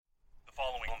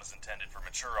film is intended for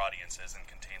mature audiences and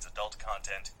contains adult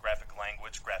content, graphic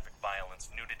language, graphic violence,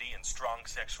 nudity, and strong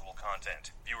sexual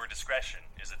content. Viewer discretion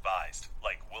is advised.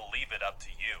 Like, we'll leave it up to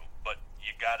you, but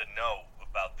you gotta know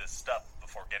about this stuff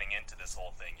before getting into this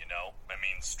whole thing, you know? I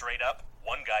mean, straight up,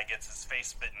 one guy gets his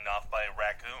face bitten off by a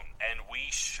raccoon, and we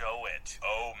show it.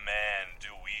 Oh man,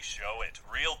 do we show it.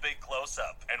 Real big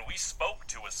close-up. And we spoke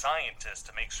to a scientist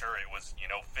to make sure it was, you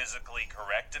know, physically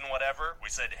correct and whatever. We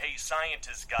said, hey,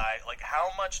 scientist guy, like, how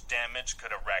much damage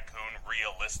could a raccoon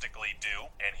realistically do?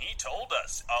 And he told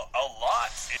us, a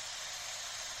lot.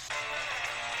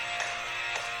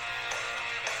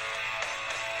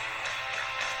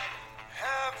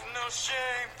 Have no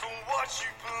shame for what you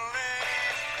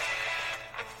believe.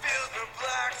 Feel the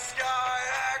black sky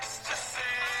ecstasy.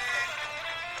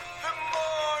 The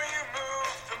more you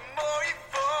move, the more you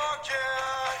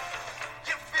forget.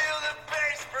 You feel the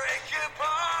bass break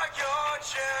apart your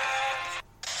chest.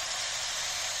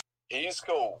 He's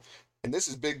cool. And this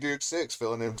is Big Duke 6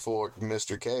 filling in for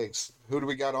Mr. Cakes. Who do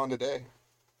we got on today?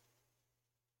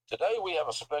 Today we have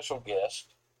a special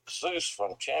guest, ZEUS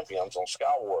from Champions on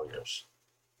Sky Warriors.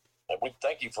 And we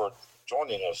thank you for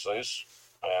joining us, ZEUS.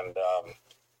 And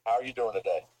how are you doing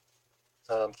today?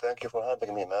 Thank you for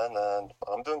having me, man. And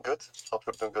I'm doing good. Hope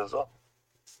you're doing good as well.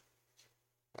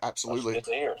 Absolutely. That's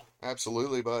good to hear.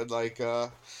 Absolutely, bud. Like,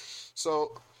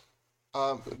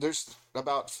 there's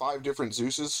about 5 different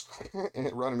Zeuses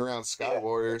running around Sky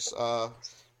Warriors.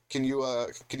 Can you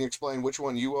explain which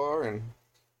one you are and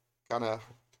kind of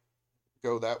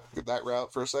go that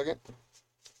route for a second?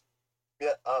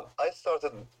 Yeah, I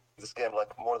started this game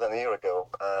like more than a year ago,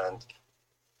 and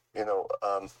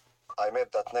I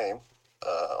made that name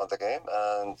on the game.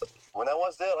 And when I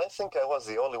was there, I think I was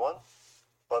the only one.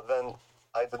 But then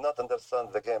I did not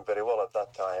understand the game very well at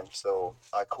that time, so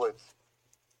I quit.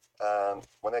 And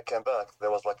when I came back,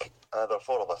 there was like another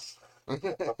 4 of us.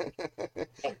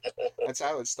 That's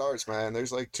how it starts, man.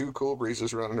 There's like 2 Cool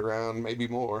Breezes running around, maybe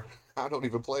more. I don't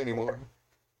even play anymore.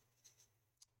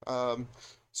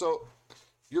 So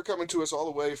you're coming to us all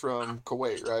the way from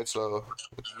Kuwait, right? So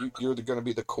you're going to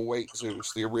be the Kuwait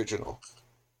ZEUS, the original.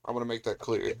 I want to make that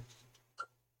clear.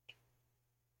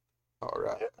 All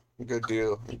right. Yeah. Good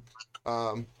deal.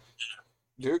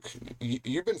 Duke,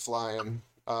 you've been flying,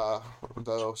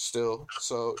 though, still.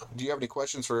 So do you have any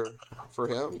questions for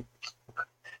him?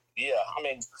 Yeah, I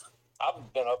mean,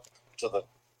 I've been up to the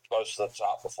close to the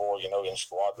top before, in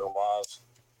squadron-wise.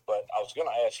 But I was going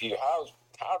to ask you, how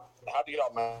do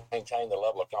y'all maintain the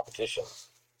level of competition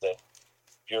that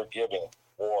you're giving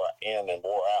war in and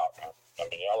war out? I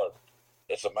mean,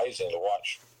 it's amazing to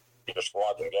watch your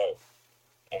squadron go.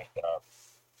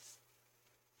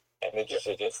 And it just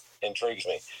intrigues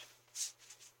me.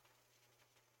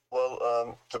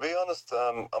 Well, to be honest,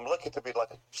 I'm lucky to be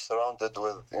like surrounded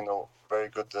with very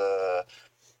good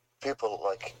people.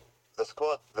 Like the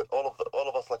squad, all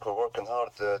of us like we're working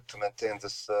hard to maintain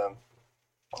this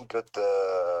good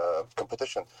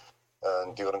competition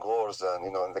and during wars and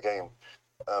in the game.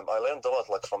 I learned a lot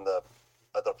like from the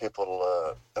other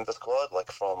people in the squad,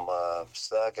 like from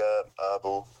Saga,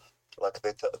 Abu. Like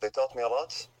they taught me a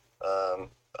lot.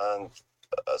 And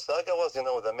Saga was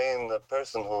the main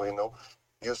person who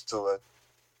used to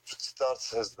start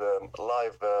his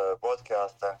live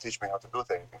broadcast and teach me how to do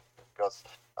things. Because,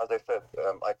 as I said,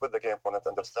 I quit the game for not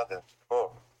understanding it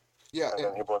before. Yeah, and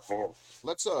then he brought me in.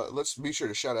 Let's be sure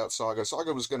to shout out Saga.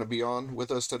 Saga was going to be on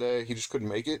with us today. He just couldn't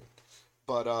make it,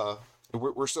 but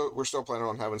we're still planning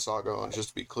on having Saga on, just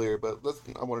to be clear. But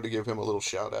I wanted to give him a little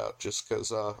shout out, just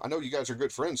because I know you guys are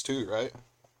good friends too, right?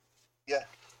 Yeah.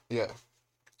 Yeah,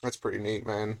 that's pretty neat,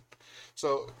 man.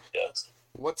 So, yes.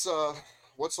 What's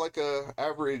like a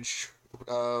average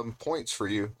points for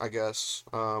you, I guess,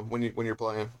 when you're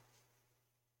playing?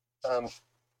 I'm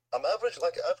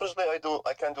averagely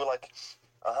I can do like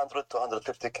 100 to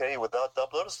 150k without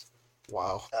doublers.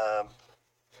 Wow.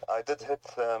 I did hit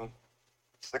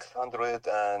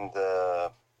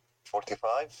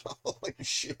 645. Holy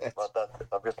shit. But that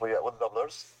obviously with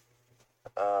doublers.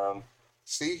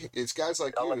 See, it's guys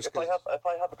like you. Like if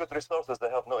I have good resources, I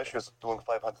have no issues doing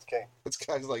 500k. It's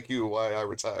guys like you why I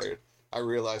retired. I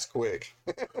realized quick.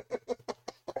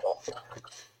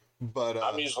 But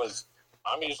I'm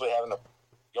usually having to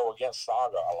go against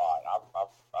Saga a lot.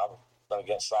 I've been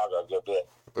against Saga a good bit.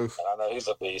 Oof. And I know he's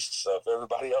a beast. So if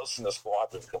everybody else in the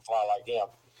squadron can fly like him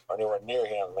or anywhere near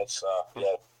him, it's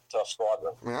tough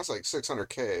squadron. I mean, that's like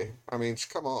 600k. I mean,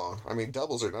 come on. I mean,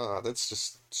 doubles or not, that's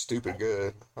just stupid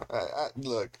good.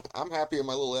 Look, I'm happy in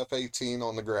my little F-18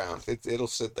 on the ground. It'll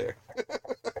sit there.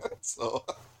 So,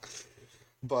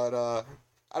 but I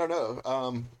don't know.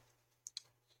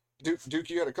 Duke,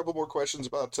 you had a couple more questions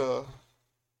about.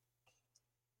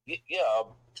 Yeah.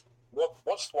 What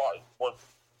what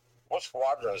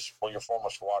squadrons were your former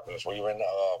squadrons? Were you in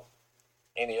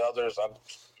any others?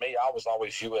 I was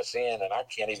always USN, and I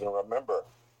can't even remember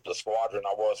the squadron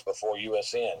I was before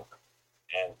USN.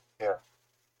 And Yeah.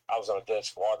 I was in a dead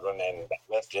squadron and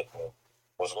left it, and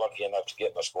was lucky enough to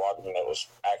get in a squadron that was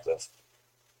active.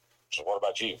 So, what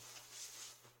about you?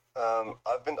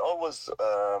 I've been always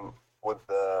with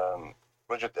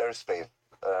Rigid Airspace,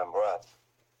 RAF.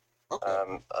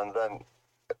 Okay. And then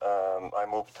I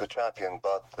moved to Champion,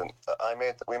 but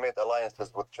we made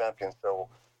alliances with Champion. So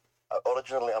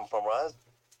originally I'm from Raz,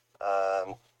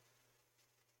 um,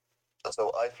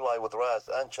 so I fly with Raz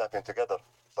and Champion together.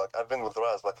 Like I've been with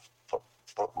Raz like for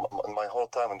my whole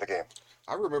time in the game.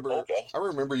 I remember. Okay. I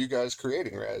remember you guys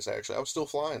creating Raz. Actually, I was still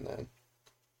flying then.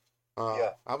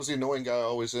 Yeah. I was the annoying guy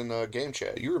always in game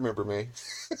chat. You remember me?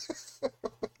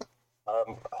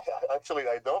 Um, Actually,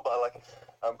 I don't, but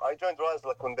I joined Rise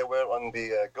like when they were on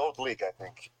the Gold League, I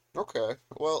think. Okay.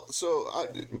 Well, so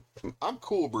I'm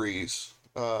Cool Breeze.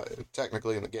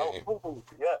 Technically in the game. Oh, cool.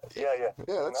 Yeah. Yeah,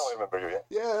 Now that's I remember you.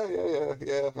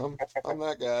 yeah. I'm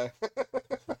that guy.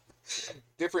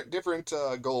 different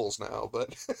goals now,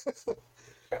 but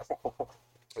Yeah.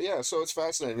 yeah. So it's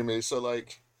fascinating to me. So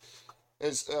like,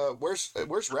 is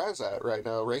where's Raz at right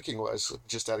now, ranking wise?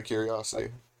 Just out of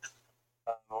curiosity.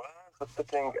 Rise is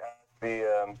sitting at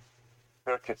the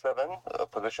 37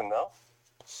 position now,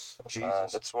 and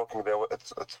Jesus. it's working there.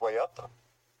 It's way up,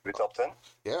 the top 10.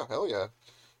 Yeah. Hell yeah.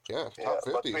 Yeah. Yeah, Top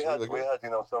but 50 is really we good.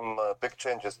 had some big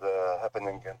changes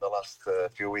happening in the last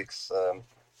few weeks.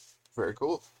 Very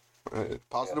cool.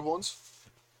 Positive ones?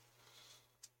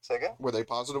 Say again? Were they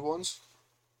positive ones?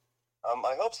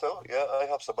 I hope so. Yeah, I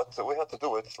hope so. But we had to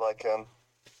do it. Like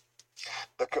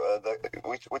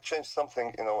we changed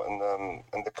something,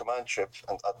 in the command ship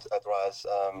and at Raz.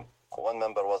 One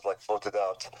member was like voted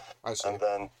out, I see. and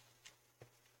then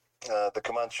the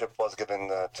command ship was given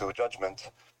to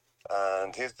Judgment,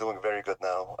 and he's doing very good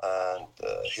now, and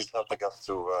he's helping us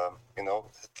to hit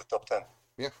the top 10.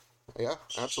 Yeah,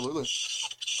 absolutely.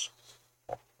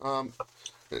 Um,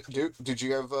 did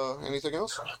you have anything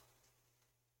else?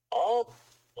 Oh,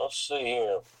 let's see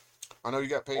here. I know you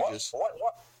got pages. What?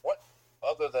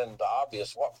 Other than the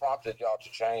obvious, what prompted y'all to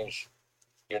change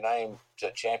your name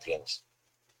to Champions?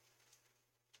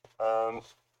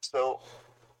 So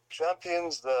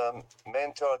Champions'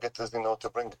 main target is to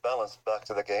bring balance back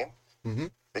to the game, Mm-hmm.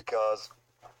 because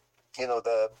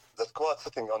the squad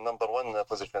sitting on number one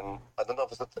position. I don't know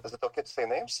if is it okay to say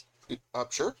names?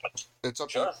 Sure. It's up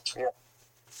Sure. to you.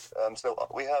 Yeah. So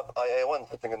we have IA1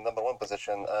 sitting in number one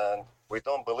position, and we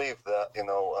don't believe that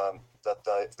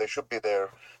that they should be there,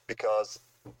 because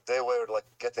they were like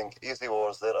getting easy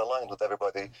wars. They're aligned with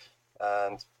everybody,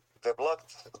 and they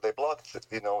blocked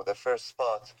their first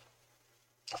spot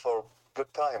for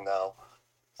good time now.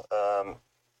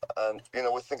 And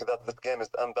we think that this game is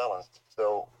unbalanced.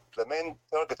 So the main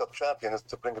target of Champion is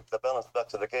to bring the balance back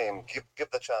to the game, give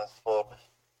the chance for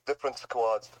different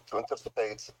squads to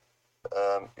anticipate,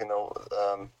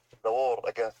 the war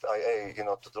against IA,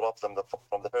 to drop them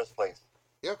from the first place.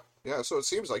 Yeah. So it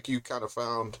seems like you kind of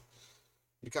found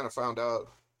out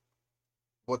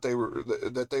what they were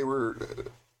that they were.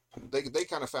 They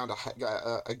kind of found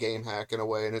a game hack in a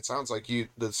way, and it sounds like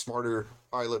the smarter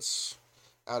pilots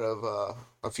out of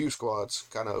a few squads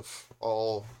kind of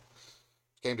all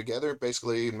came together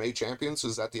basically and made champions.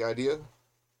 Is that the idea?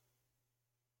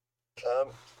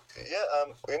 Yeah,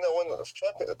 when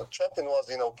champion was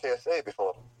KSA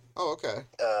before. Oh, okay.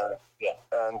 Yeah.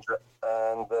 And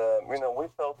we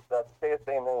felt that KSA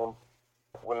name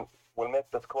will make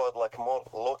the squad like more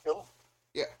local.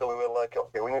 Yeah. So we were like,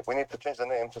 okay, we need to change the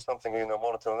name to something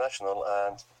more international,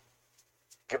 and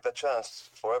give the chance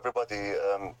for everybody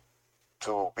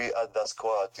to be at that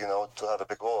squad, to have a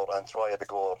big war and try a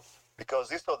big war.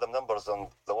 Because you saw the numbers on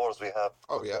the wars we have.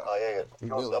 Oh yeah. IA.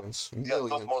 Millions. Yeah, it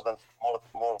was more than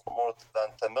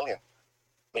 10 million.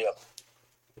 Yeah.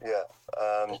 Yeah.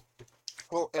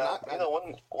 Well,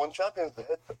 and when champions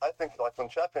hit, I think like when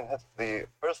champion hits the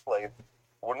first place,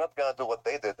 we're not gonna do what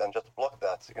they did and just block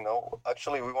that.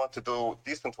 Actually, we want to do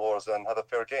decent wars and have a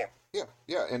fair game.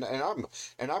 yeah,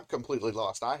 and I'm completely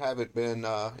lost. I haven't been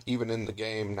even in the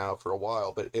game now for a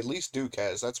while, but at least Duke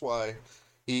has. That's why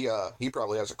he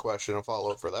probably has a question and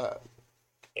follow up for that.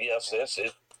 Yes,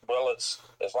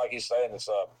 it's like he's saying, it's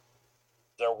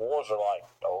their wars are like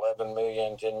 11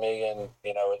 million, 10 million.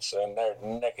 It's in there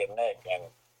neck and neck,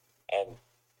 and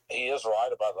he is right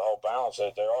about the whole balance. They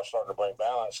are starting to bring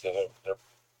balance, because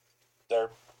they're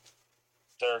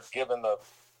giving the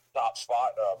top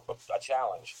spot, a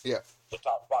challenge. Yeah. The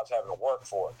top spot's having to work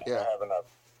for it. Yeah.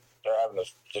 They're having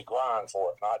to grind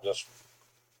for it, not just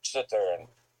sit there and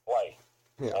play.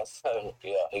 Yeah.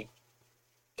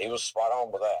 He was spot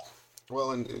on with that.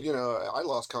 Well, and I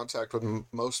lost contact with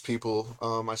most people.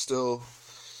 I still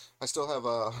have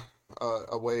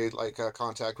a way like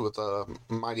contact with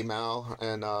Mighty Mal,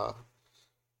 and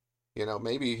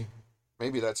maybe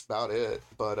that's about it.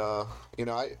 But I've been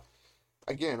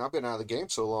out of the game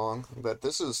so long that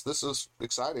this is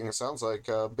exciting. It sounds like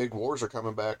big wars are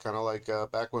coming back, kind of like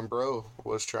back when Bro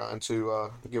was trying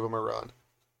to give him a run.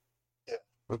 Yeah,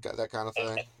 We've got that kind of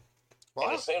thing.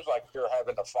 And it seems like you're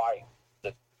having to fight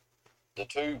the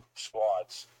two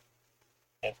squads,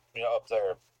 and up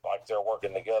there like they're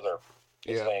working together.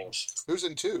 It seems. Who's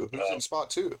in two? Who's in spot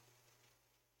two?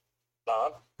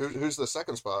 Don? Who's the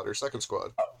second spot or second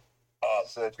squad?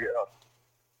 It's GR.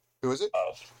 Who is it?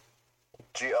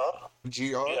 GR? GR?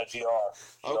 Yeah,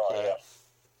 GR. Okay.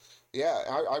 Yeah,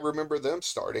 I remember them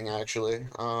starting actually.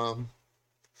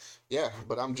 Yeah,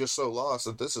 but I'm just so lost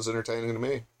that this is entertaining to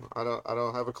me. I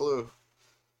don't have a clue.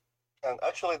 And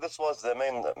actually, this was the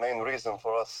main reason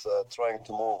for us trying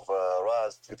to move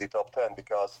Raz to the top 10,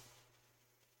 because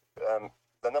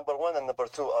the number 1 and number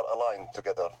 2 are aligned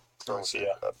together. So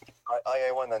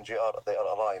IA1 and GR, they are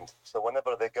aligned. So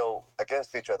whenever they go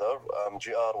against each other,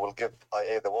 GR will give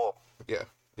IA the war.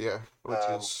 Yeah, which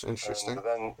is interesting.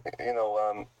 And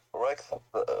then Rex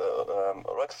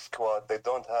squad, they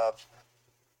don't have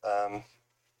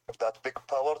that big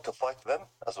power to fight them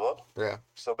as well. Yeah.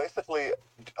 So basically,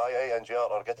 IA and GR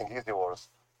are getting easy wars.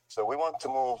 So we want to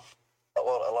move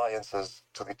our alliances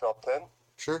to the top 10.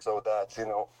 Sure. So that,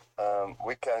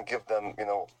 we can give them,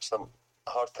 some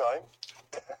hard time,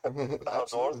 hard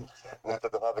wars,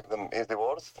 instead of having them easy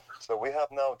wars. So we have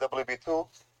now WB2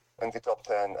 in the top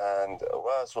 10, and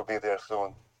Raz will be there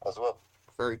soon as well.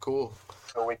 Very cool.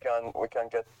 So we can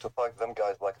get to fight them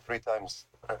guys like 3 times.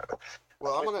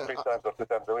 Well, I'm gonna 3 times or 2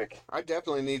 times a week. I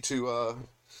definitely need to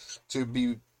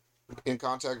be in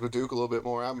contact with Duke a little bit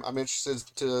more. I'm interested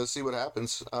to see what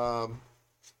happens.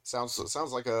 Sounds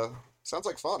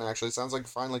like fun actually. Sounds like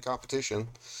finally competition.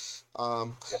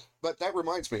 But that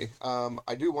reminds me.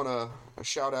 I do want to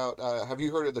shout out. Have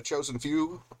you heard of the Chosen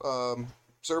Few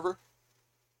server?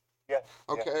 Yeah.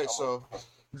 Okay, so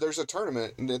there's a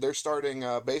tournament. They're starting.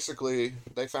 Basically,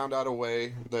 they found out a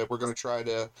way that we're going to try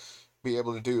to be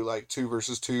able to do like 2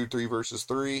 versus 2, 3 versus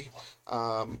 3.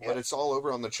 But it's all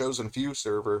over on the Chosen Few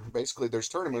server. Basically, there's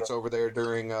tournaments over there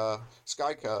during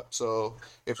Sky Cup. So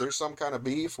if there's some kind of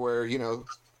beef where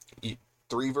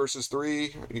 3 versus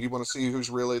 3, you want to see who's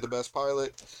really the best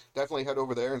pilot, definitely head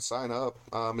over there and sign up.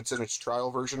 It's in its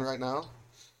trial version right now.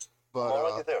 But I'm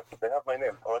already there. They have my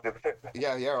name already there.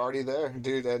 Yeah, already there,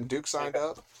 dude. And Duke signed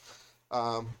up.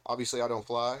 Obviously, I don't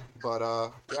fly, but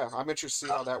I'm interested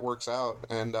to see how that works out.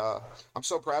 And I'm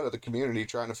so proud of the community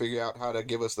trying to figure out how to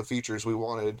give us the features we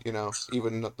wanted.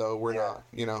 Even though we're not,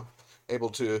 able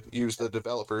to use the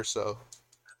developer. So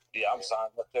yeah, I'm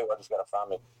signed up too. I just gotta find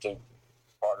me 2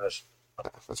 partners.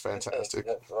 That's fantastic.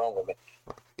 What's wrong with me?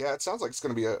 Yeah, it sounds like it's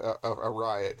going to be a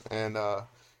riot, and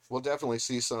we'll definitely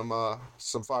see some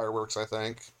fireworks, I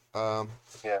think.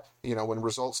 When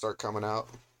results start coming out.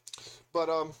 But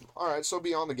all right, so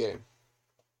beyond the game,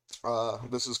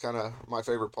 this is kind of my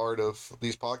favorite part of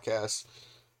these podcasts.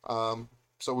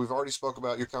 So we've already spoke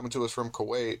about you're coming to us from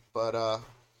Kuwait, but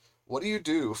what do you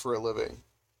do for a living?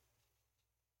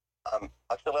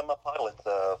 Actually, I'm a pilot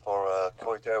for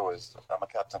Kuwait Airways. I'm a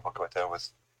captain for Kuwait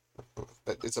Airways.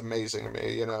 It's amazing to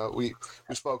me. We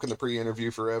spoke in the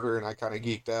pre-interview forever, and I kind of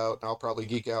geeked out, and I'll probably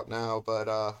geek out now.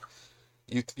 But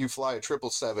you fly a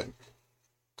 777.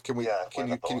 Can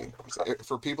you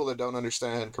for people that don't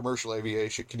understand commercial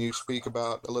aviation, can you speak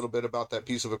a little bit about that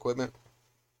piece of equipment?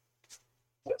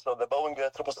 Yeah. So the Boeing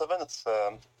 777, it's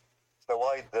a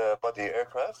wide body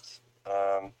aircraft.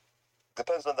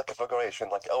 Depends on the configuration.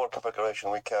 Like our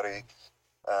configuration, we carry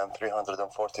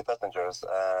 340 passengers,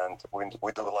 and we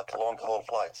do like long haul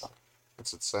flights.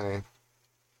 That's insane.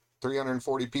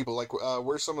 340 people. Like,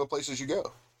 where's some of the places you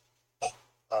go?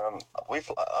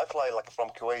 I fly like from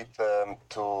Kuwait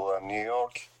to New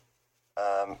York,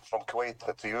 from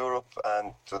Kuwait to Europe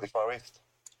and to the Far East.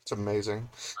 It's amazing.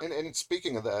 And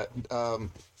speaking of that,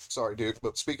 sorry, Duke,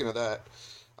 but speaking of that,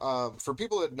 for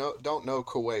people that don't know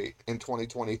Kuwait in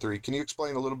 2023, can you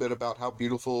explain a little bit about how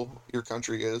beautiful your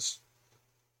country is?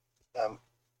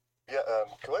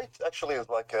 Kuwait actually is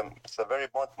like it's a very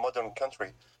modern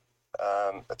country.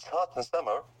 It's hot in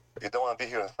summer. You don't want to be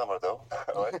here in summer though,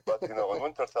 right? But in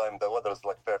winter time the weather is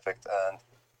like perfect, and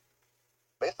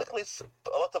basically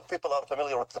a lot of people are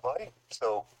familiar with Dubai.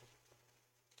 So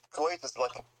Kuwait is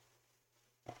like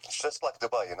it's just like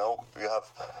Dubai, you know. You have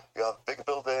big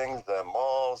buildings,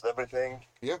 malls, everything.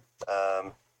 Yeah.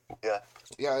 Yeah.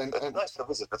 Yeah, It's nice to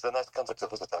visit. It's a nice country to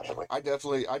visit, actually. I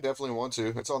definitely want to.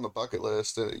 It's on the bucket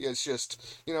list. It's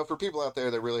just, for people out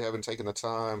there that really haven't taken the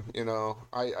time,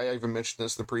 I even mentioned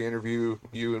this in the pre-interview.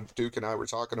 You and Duke and I were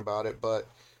talking about it, but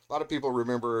a lot of people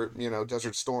remember,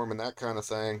 Desert Storm and that kind of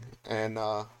thing. And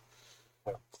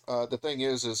the thing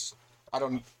is I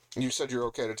don't. You said you're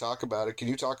okay to talk about it. Can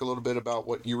you talk a little bit about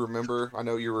what you remember? I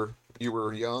know you were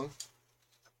young,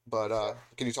 but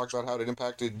can you talk about how it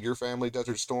impacted your family,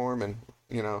 Desert Storm, and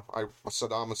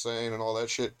Saddam Hussein and all that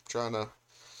shit trying to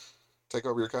take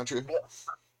over your country?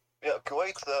 Yeah.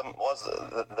 Kuwait was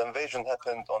the invasion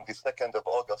happened on the 2nd of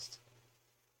August,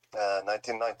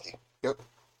 1990. Yep.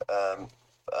 And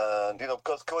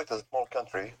because Kuwait is a small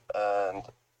country and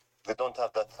they don't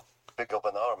have that big of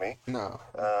an army. No.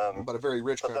 But a very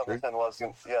rich country. Saddam was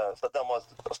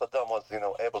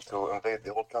able to invade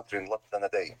the whole country in less than a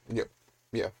day. Yep.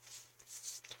 Yeah.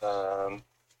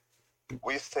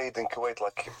 We stayed in Kuwait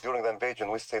during the invasion.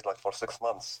 We stayed for 6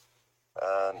 months,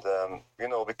 and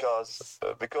because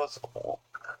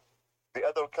the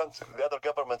other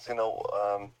governments,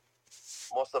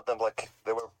 most of them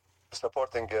they were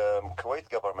supporting Kuwait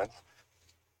government.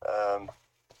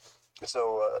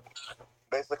 So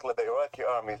basically, the Iraqi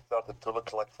army started to look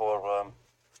for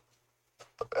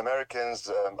Americans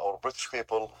or British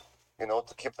people,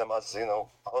 to keep them as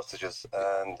hostages.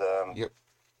 And Yep.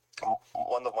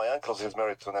 one of my uncles is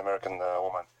married to an American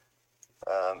woman,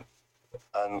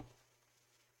 and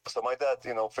so my dad,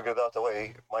 figured out a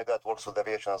way. My dad works with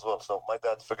aviation as well, so my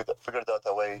dad figured out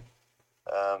a way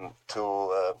to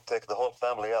take the whole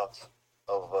family out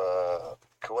of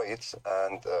Kuwait,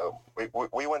 and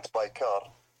we went by car.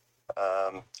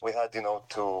 We had,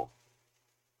 to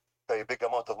pay a big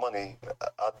amount of money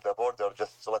at the border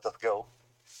just to let us go.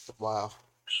 Wow.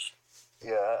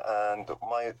 Yeah, and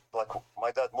my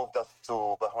dad moved us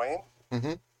to Bahrain,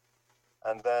 Mm-hmm.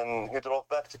 and then he drove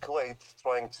back to Kuwait,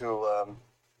 trying to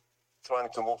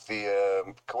move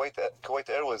the Kuwait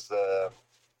Airways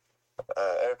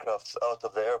aircrafts out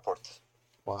of the airport.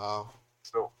 Wow.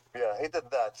 So yeah, he did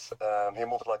that. He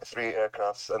moved 3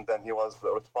 aircrafts, and then he was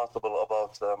responsible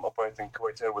about operating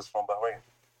Kuwait Airways from Bahrain.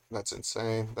 That's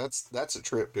insane. That's a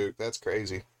trip, Duke. That's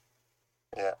crazy.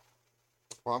 Yeah.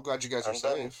 Well, I'm glad you guys are And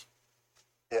then- safe.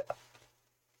 Yeah.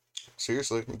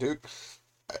 Seriously, Duke.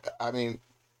 I mean,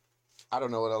 I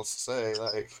don't know what else to say.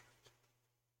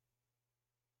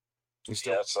 You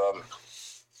still? Yes.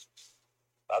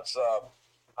 That's. I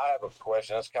have a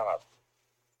question. It's kind of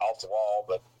off the wall,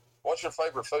 but what's your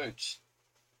favorite foods?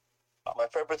 My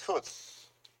favorite food.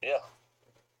 Yeah.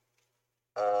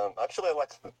 Actually, I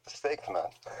like steak,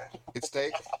 man. It's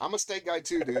steak. I'm a steak guy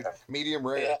too, dude. Medium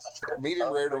rare. Yeah.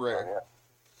 Medium rare to Steak, rare. man, yeah.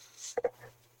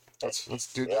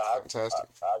 Dude, Yeah, that's fantastic.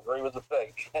 I agree with the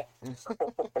steak.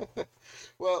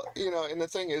 Well, and the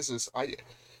thing is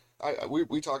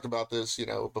we talked about this,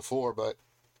 before, but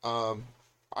I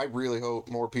really hope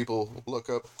more people look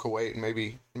up Kuwait and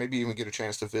maybe even get a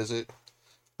chance to visit.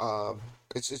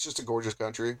 It's just a gorgeous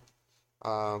country.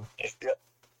 Yeah.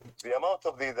 The amount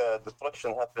of the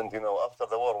destruction happened, after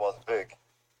the war was big,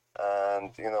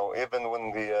 and even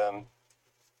when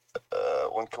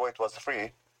when Kuwait was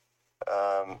free,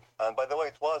 and by the way,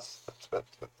 it was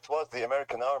the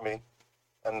American army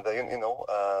and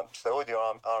the Saudi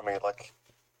army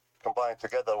combined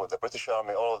together with the British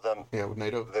army, all of them. Yeah, with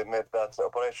NATO. They made that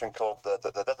operation called the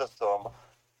Desert Storm,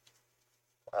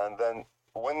 and then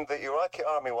when the Iraqi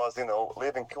army was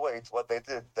leaving Kuwait, what they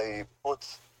did, they put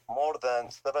more than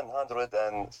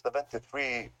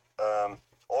 773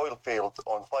 oil fields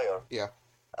on fire. Yeah.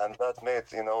 And that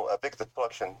made, a big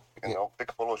destruction,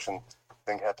 big pollution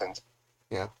thing happened.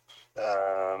 Yeah.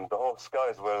 The whole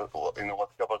skies were, was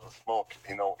covered with smoke.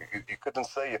 You couldn't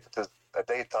say if it is a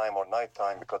daytime or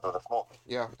nighttime because of the smoke.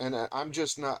 Yeah, and I'm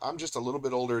just a little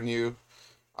bit older than you.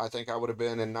 I think I would have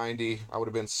been in 90, I would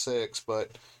have been 6,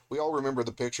 but we all remember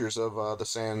the pictures of the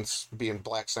sands being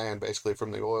black sand, basically,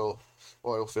 from the oil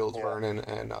fields burning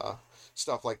and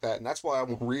stuff like that. And that's why I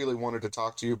really wanted to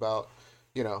talk to you about,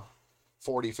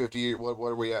 40, 50 years, what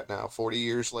are we at now? 40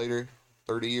 years later?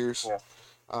 30 years? Yeah.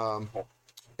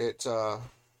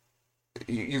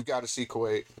 You've got to see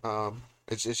Kuwait.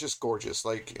 It's just gorgeous.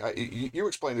 You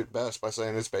explained it best by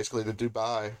saying it's basically the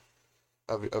Dubai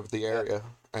of the area.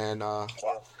 And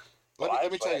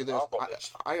let me tell you this.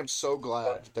 I am so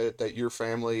glad that your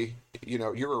family,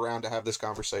 you're around to have this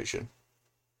conversation.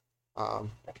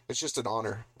 It's just an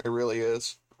honor. It really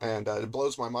is. And it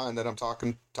blows my mind that I'm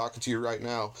talking to you right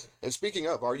now. And speaking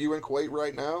of, are you in Kuwait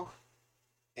right now?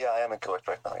 Yeah, I am in Kuwait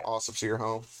right now. Yeah. Awesome. So you're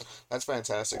home. That's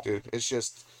fantastic, dude.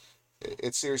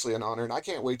 It's seriously an honor, and I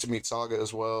can't wait to meet Saga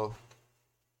as well.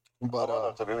 But I'm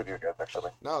honored to be with you guys,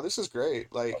 actually. no, this is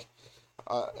great. Like,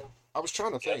 uh, I was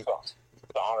trying to Yeah, think. it's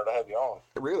an honor to have you on.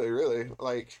 Really, really,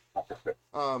 like,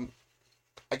 um,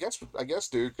 I guess,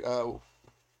 Duke.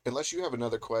 Unless you have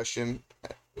another question,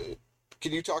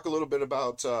 can you talk a little bit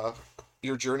about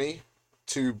your journey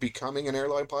to becoming an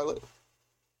airline pilot?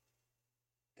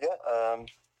 Yeah,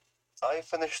 I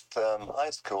finished high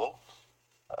school.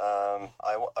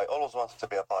 I always wanted to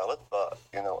be a pilot, but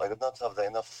I did not have the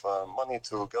enough money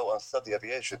to go and study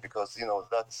aviation because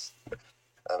that's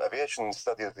aviation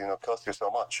studies cost you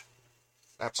so much.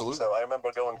 Absolutely. So I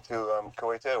remember going to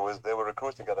Kuwait Airways. They were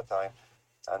recruiting at the time,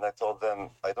 and I told them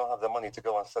I don't have the money to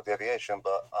go and study aviation,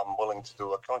 but I'm willing to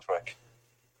do a contract.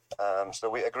 So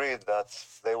we agreed that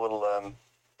they will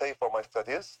pay for my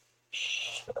studies,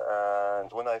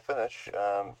 and when I finish,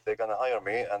 they're gonna hire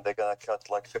me, and they're gonna cut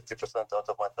like 50% out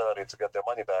of my salary to get their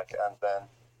money back, and then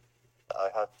I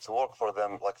had to work for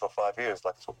them like for 5 years.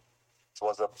 Like it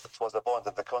was a bond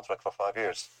in the contract for 5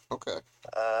 years, Okay.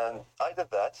 and I did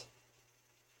that.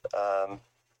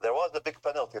 There was a big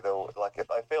penalty though. Like if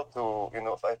I failed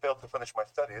to finish my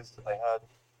studies, I had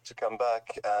to come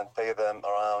back and pay them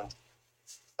around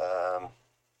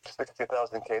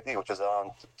 60,000 KD, which is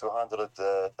around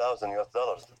 200,000 US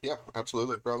dollars. Yeah,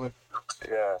 absolutely, probably.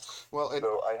 Yeah. Well,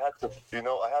 So I had to,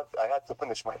 I had to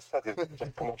finish my studies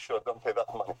just to make sure I don't pay that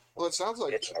money. well, it sounds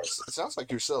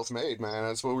like you're self-made, man.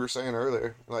 That's what we were saying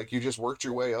earlier. Like you just worked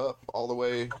your way up all the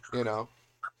way,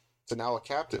 to now a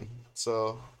captain.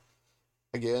 So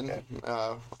again,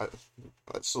 I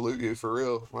salute you for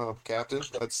real, captain.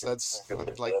 That's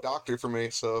like doctor for me.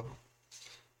 So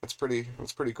that's pretty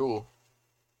cool,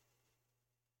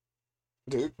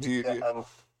 dude. Do you, Yeah, do you and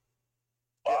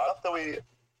yeah, after we,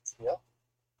 yeah,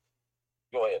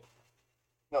 Go ahead.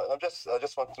 no, I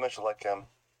just want to mention like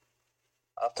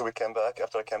after I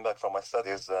came back from my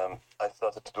studies, I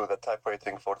started to do the type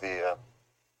rating for the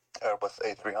Airbus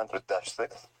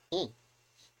A300-6, Hmm.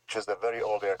 which is a very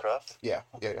old aircraft. yeah,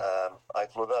 yeah, yeah. I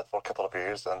flew that for a couple of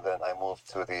years, and then I moved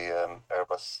to the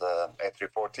Airbus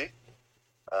A340,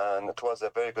 and it was a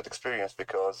very good experience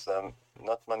because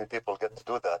not many people get to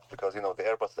do that because the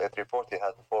Airbus A340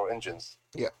 has 4 engines.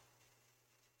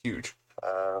 Huge.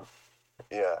 Um,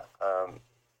 yeah,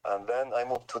 and then I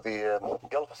moved to the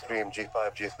Gulfstream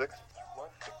G5, G6.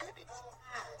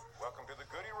 Welcome to the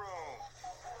goodie room.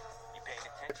 You paying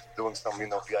attention? Doing some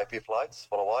VIP flights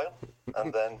for a while,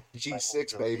 and then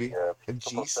G6, baby. A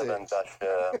G6.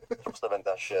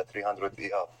 300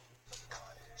 ER.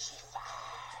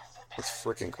 That's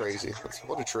freaking crazy.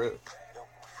 What a trip.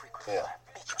 Yeah.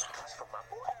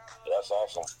 That's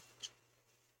awesome.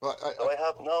 Well, So I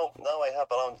have now I have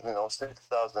around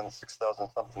 6,000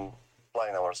 something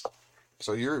flying hours.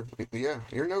 so you're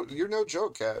no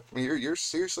joke, Cap. I mean, you're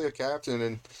seriously a captain,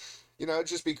 and it'd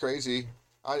just be crazy.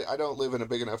 I don't live in a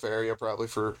big enough area probably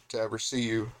to ever see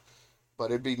you, but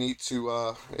it'd be neat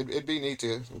to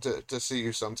see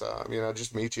you sometime.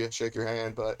 Just meet you, shake your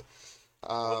hand, but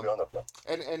We'll be honored.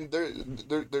 and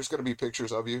there's gonna be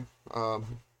pictures of you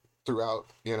throughout.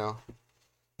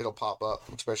 It'll pop up,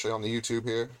 especially on the YouTube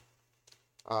here.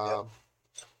 Yeah.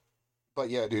 But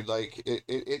yeah, dude, like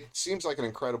it seems like an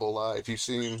incredible life. You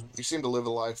seem to live a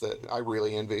life that I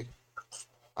really envy.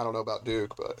 I don't know about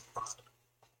Duke, but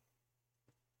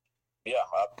Yeah,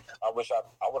 I wish I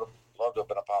would have loved to have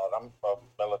been a pilot. I'm a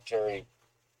military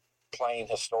plane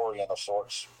historian of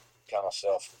sorts, kind of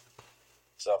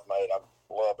self-made. I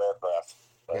love aircraft,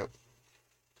 but Yep.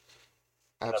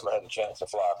 never absolutely. had the chance to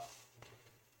fly.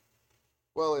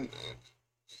 Well, and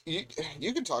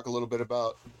you can talk a little bit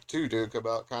about too, Duke,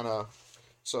 about kind of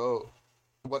so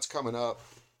what's coming up.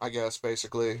 I guess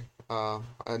basically a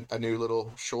new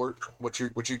little short. What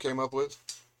you came up with?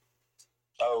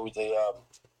 Oh,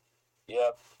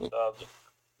 yeah,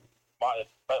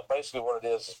 basically what it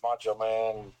is Macho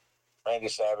Man, Randy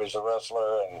Savage, the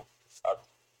wrestler, and a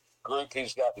group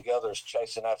he's got together is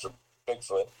chasing after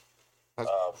Bigfoot.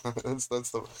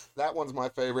 That one's my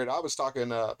favorite. I was talking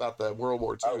about the World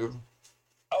War II.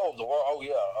 Oh, the world. Oh,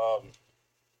 yeah.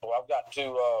 Well, I've got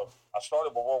two. I started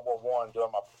with World War One, doing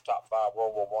my top 5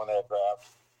 World War One aircraft.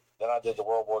 Then I did the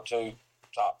World War Two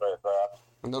top aircraft.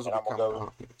 And those will And be I'm coming gonna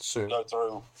out soon. go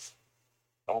through.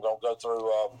 I'm gonna go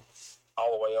through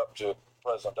all the way up to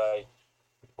present day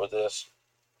with this.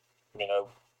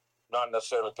 Not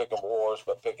necessarily picking wars,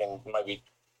 but picking maybe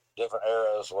different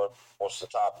eras. What's the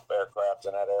top aircraft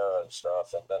in that era and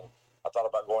stuff. And then I thought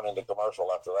about going into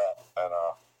commercial after that, and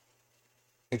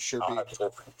It sure I'll be. have to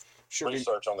do Sure be,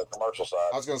 research on the commercial I side.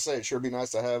 was gonna say it sure be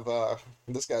nice to have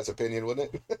this guy's opinion,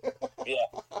 wouldn't it? Yeah,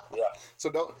 yeah. So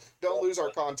don't lose our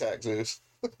contact, Zeus.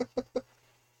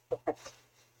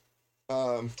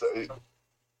 Um, So,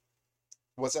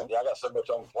 what's that? Yeah, I got so much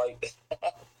on the plate.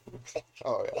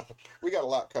 Oh yeah, we got a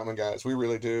lot coming, guys. We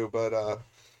really do. But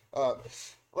uh,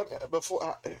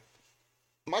 before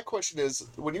my question is,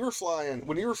 when you were flying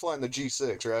the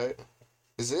G6, right?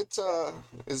 Is it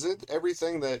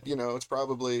everything that it's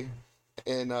probably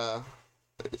in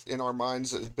in our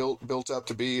minds built up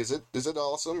to be? Is it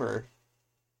awesome or?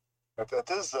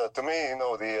 it is, to me,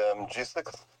 the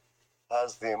G6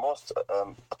 has the most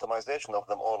optimization of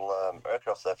them all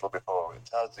aircraft that I flew before. It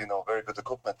has, very good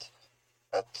equipment.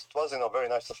 It was, very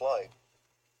nice to fly.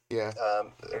 Yeah.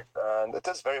 And it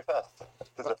is very fast. It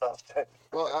is a fast jet.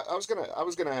 Well, I was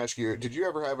gonna ask you, did you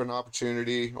ever have an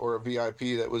opportunity or a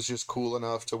VIP that was just cool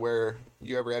enough to where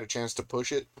you ever had a chance to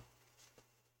push it?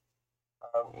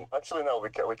 Actually, no, we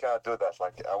can't do that.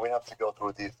 Like, we have to go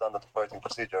through the standard operating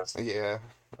procedures. Yeah,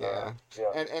 yeah.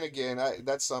 Yeah. And again,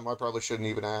 that's something I probably shouldn't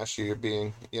even ask you,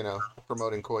 being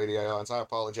promoting Kuwaiti Airlines. I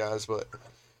apologize, but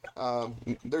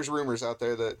there's rumors out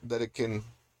there that it can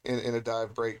in a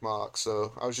dive break Mach.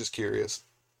 So I was just curious.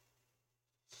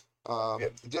 Yeah,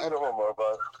 just a rumor,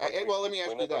 but Well, let me ask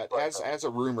we you never that tried as a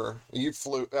rumor, you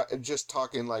flew just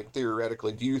talking like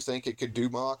theoretically. Do you think it could do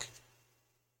Mach?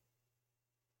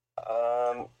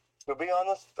 To be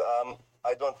honest,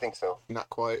 I don't think so. Not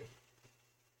quite.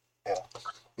 Yeah.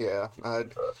 Yeah.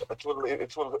 It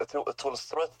will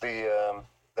stress the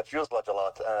fuselage a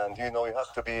lot, and you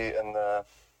have to be in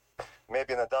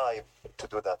maybe in a dive to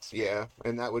do that. Yeah,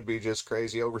 and that would be just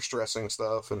crazy overstressing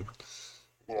stuff, and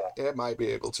Yeah. it might be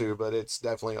able to, but it's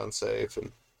definitely unsafe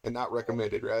and not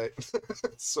recommended, right?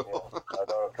 So, Yeah, I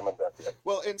don't recommend that. Yeah.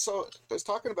 well, and so I was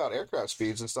talking about aircraft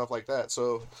speeds and stuff like that.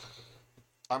 So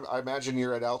I imagine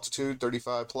you're at altitude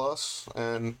 35 plus,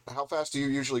 and how fast do you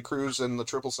usually cruise in the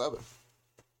 777?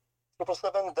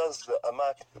 777 does a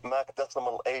Mach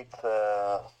decimal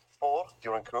 8.4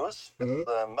 during cruise. Mhm.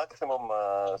 The maximum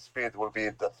speed will be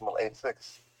decimal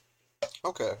 8.6.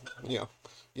 Okay, yeah,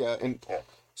 yeah, and Yeah.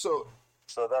 so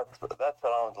So that's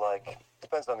around, like,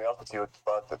 depends on the altitude,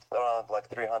 but it's around like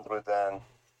 320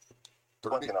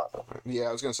 30, knots. yeah,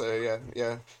 I was gonna say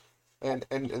yeah, and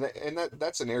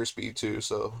that's an airspeed too.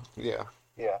 So yeah.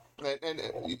 Yeah. And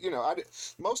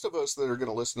most of us that are going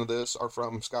to listen to this are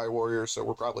from Sky Warriors, so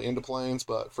we're probably into planes.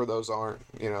 But for those aren't,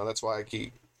 that's why I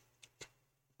keep,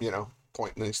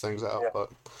 pointing these things out. Yeah.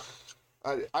 But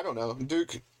I don't know,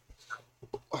 Duke.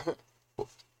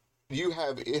 You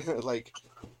have like,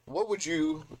 what would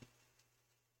you?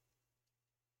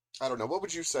 I don't know. What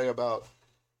would you say about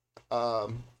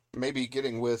maybe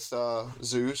getting with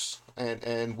ZEUS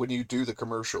and when you do the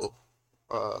commercial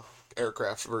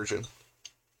aircraft version?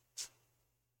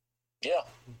 Yeah,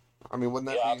 I mean, wouldn't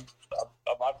that yeah. be?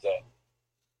 I like that.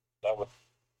 That would.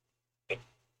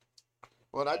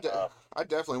 Well, I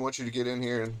definitely want you to get in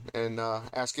here and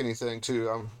ask anything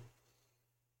too.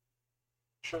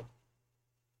 Sure.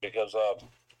 Because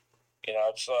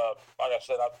it's like I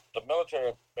said, the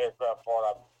military aircraft part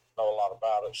I know a lot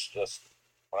about. It's just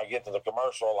when I get to the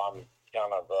commercial, I'm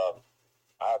kind of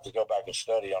I have to go back and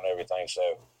study on everything.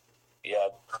 So yeah,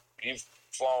 you've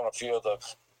flown a few of the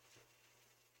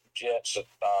jets that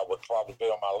would probably be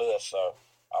on my list. So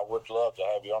I would love to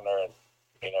have you on there and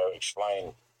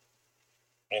explain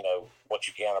what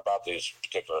you can about these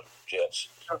particular jets.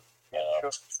 Sure.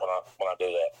 Sure. When I do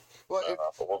that. Well,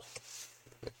 But we'll,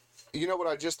 you know what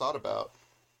I just thought about?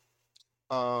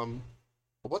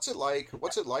 What's it like?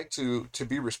 What's it like to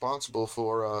be responsible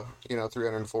for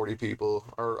 340 people,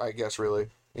 or I guess really,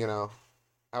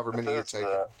 however many you're taking?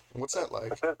 What's that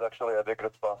like? It is actually a big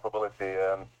responsibility,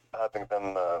 having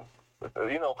them, to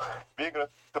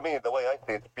me, the way I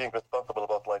see it, being responsible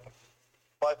about like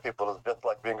 5 people is just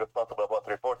like being responsible about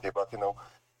 340, but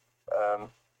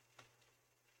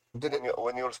Did it?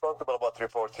 when you're responsible about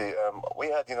 340, we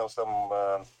had, some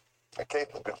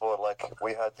cases before, like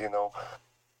we had,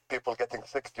 people getting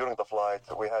sick during the flight.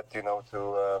 We had, to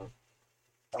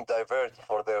divert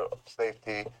for their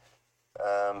safety.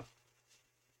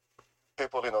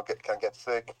 People, can get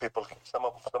sick. People, some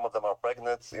of them are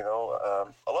pregnant. A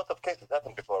lot of cases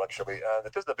happened before actually, and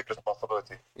it is a big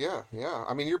responsibility. Yeah, yeah.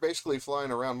 I mean, you're basically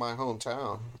flying around my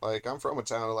hometown. Like, I'm from a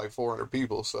town of like 400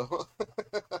 people, so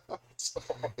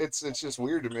it's just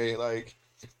weird to me. Like,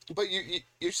 but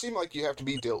you seem like you have to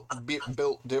be built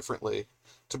differently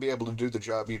to be able to do the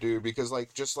job you do, because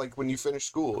like just like when you finish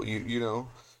school, you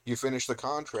finish the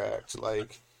contract,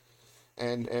 like,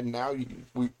 and now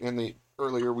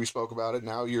earlier we spoke about it.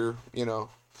 Now you're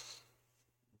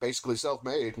basically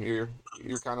self-made. You're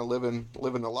kind of living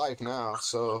the life now.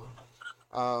 So,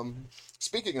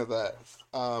 speaking of that,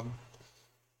 when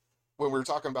we were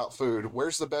talking about food,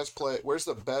 where's the best Where's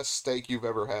the best steak you've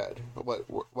ever had?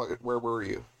 Where were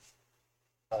you?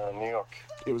 New York.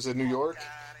 It was in New York.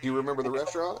 Do you remember the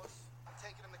restaurant?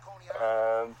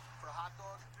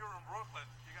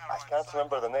 I can't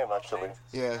remember the name actually.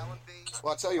 Yeah.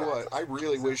 Well, I'll tell you what. I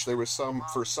really wish there was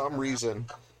for some reason,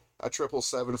 a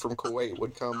 777 from Kuwait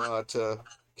would come to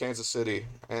Kansas City,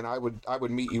 and I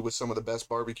would meet you with some of the best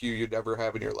barbecue you'd ever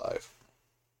have in your life.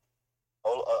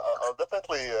 I'll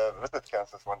definitely visit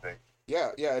Kansas one day.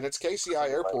 Yeah, yeah, and it's KCI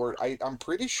Airport. I'm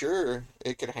pretty sure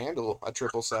it could handle a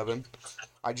 777.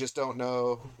 I just don't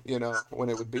know, when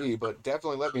it would be, but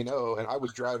definitely let me know, and I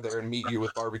would drive there and meet you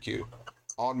with barbecue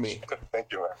on me.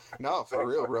 Thank you, man. No, for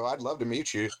real, bro. I'd love to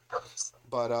meet you.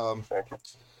 But Thank you.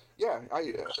 yeah,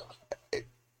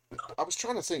 I was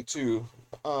trying to think too.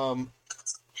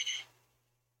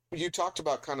 You talked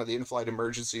about kind of the in-flight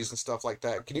emergencies and stuff like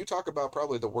that. Can you talk about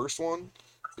probably the worst one?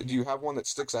 Do you have one that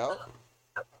sticks out?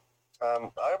 I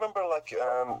remember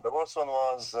the worst one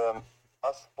was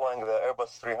us flying the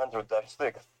Airbus 300-6.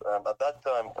 At that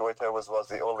time, Kuwait Airways was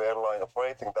the only airline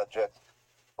operating that jet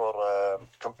for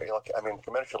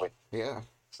commercially. Yeah.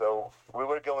 So we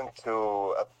were going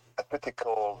to a city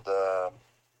called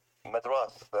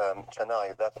Madras,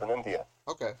 Chennai. That's in India.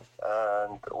 Okay.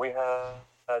 And we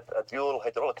had a dual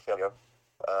hydraulic failure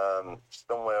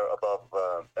somewhere above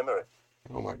Emirates.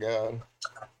 Oh my God.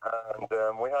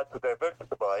 And we had to divert to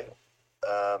Dubai.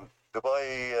 Dubai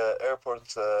airport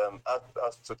asked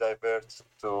us to divert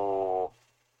to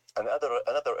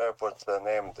another airport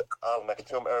named Al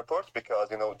Maktoum Airport because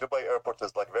Dubai airport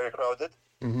is very crowded.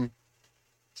 Mm-hmm.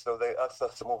 So they asked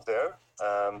us to move there.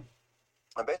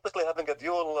 And basically having a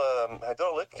dual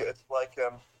hydraulic, it's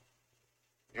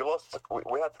you lost.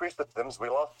 We had 3 systems. We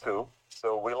lost 2.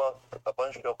 So we lost a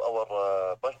bunch of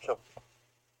our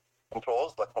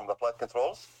controls, from the flight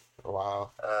controls.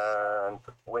 Wow. And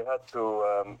we had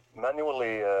to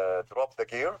manually drop the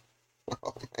gear.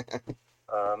 Oh man.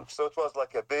 So it was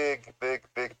a big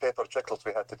paper checklist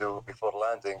we had to do before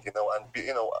landing, and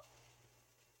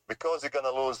because you're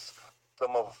gonna lose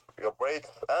some of your brakes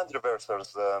and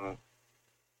reversers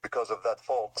because of that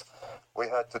fault, we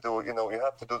had to do, you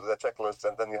have to do the checklist,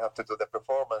 and then you have to do the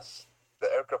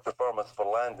aircraft performance for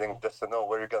landing, just to know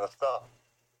where you're gonna stop.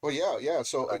 Well, yeah.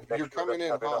 So you're coming in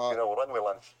hot. Runway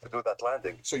length to do that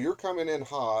landing. So you're coming in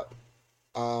hot.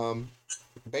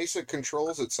 Basic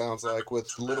controls, it sounds like, with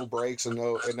little brakes and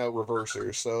no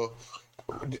reversers. So,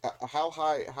 how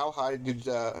high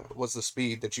was the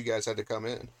speed that you guys had to come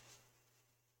in?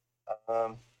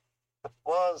 It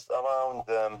was around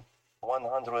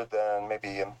 100 and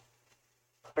maybe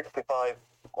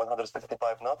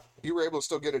 165 knots. You were able to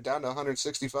still get it down to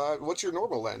 165. What's your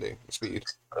normal landing speed?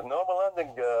 Normal landing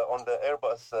on the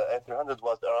Airbus A300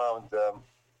 was around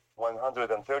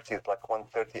 130, it's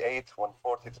 138,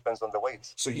 140, depends on the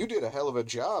weight. So you did a hell of a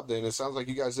job then. It sounds like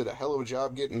you guys did a hell of a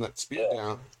job getting that speed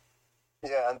down.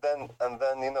 Yeah, and then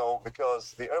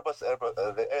because the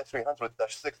the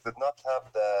A300-6 did not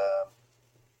have the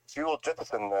fuel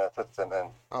jettison system in.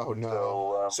 Oh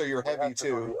no! So you're heavy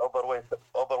too.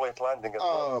 Overweight landing as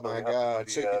well. Oh my God!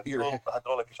 So you're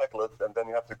hydraulic checklist, and then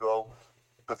you have to go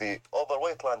to the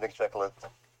overweight landing checklist.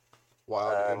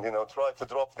 Wow! And try to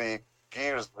drop the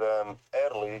gears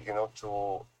early,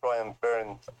 to try and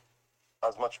burn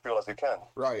as much fuel as you can.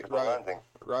 Right. Landing.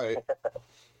 Right.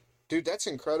 Dude, that's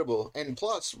incredible. And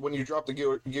plus, when you drop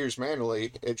the gears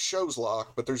manually, it shows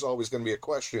lock, but there's always going to be a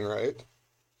question, right?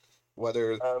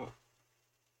 Whether no,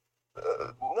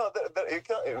 you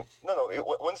can't. No.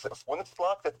 When it's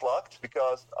locked, it's locked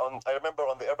because I remember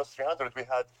on the Airbus 300 we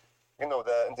had,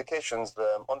 the indications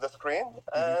on the screen,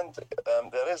 and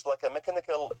there is a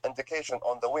mechanical indication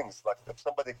on the wings, if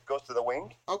somebody goes to the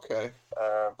wing. Okay.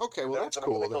 Okay, well that's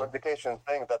cool. Mechanical indication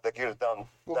saying that the gear is down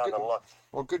and locked.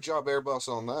 Well, good job Airbus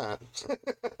on that.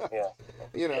 Yeah.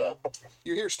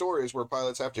 You hear stories where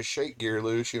pilots have to shake gear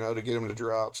loose, to get them to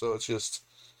drop. So it's just,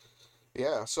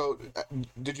 yeah. So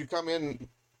did you come in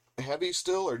heavy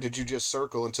still, or did you just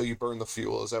circle until you burn the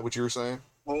fuel? Is that what you were saying?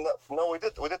 No, we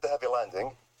did the heavy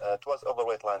landing. It was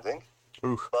overweight landing.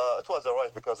 Oof. But it was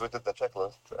alright because we did the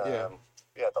checklist. Yeah,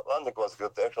 the landing was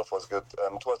good. The aircraft was good.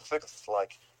 It was fixed.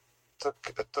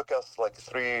 It took us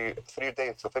 3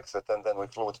 days to fix it, and then we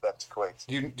flew it back to Kuwait.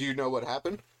 Do you know what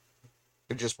happened?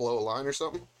 Did it just blow a line or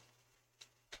something?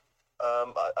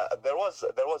 There was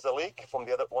a leak from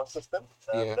the other one system,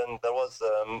 and then there was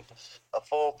a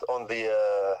fault on the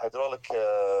hydraulic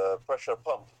pressure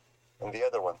pump in the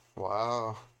other one.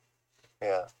 Wow.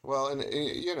 Yeah. Well, and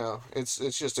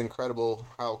it's just incredible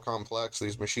how complex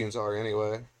these machines are.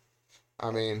 Anyway,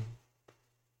 I mean,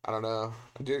 I don't know,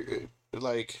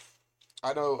 like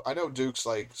I know Duke's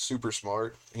like super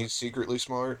smart. He's secretly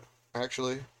smart,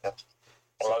 actually. Yeah.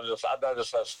 Well, I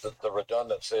noticed that's the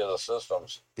redundancy of the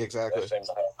systems. They Exactly. seem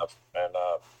to have, and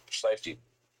safety,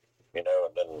 and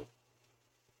then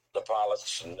the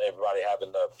pilots and everybody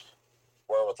having the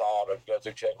wherewithal to go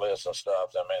through checklists and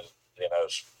stuff. I mean,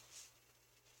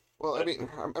 Well, I it's mean,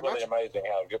 I'm really actually, amazing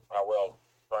how well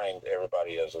trained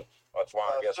everybody is. That's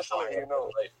why I guess Especially, flying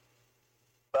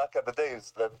back at the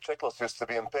days, the checklist used to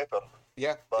be in paper.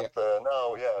 yeah, yeah, But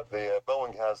now, yeah, the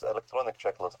Boeing has electronic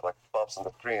checklist, like pops on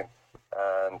the screen.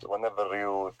 And whenever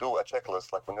you do a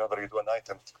checklist, like whenever you do an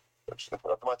item, it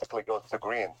automatically goes to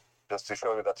green, just to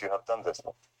show you that you have done this.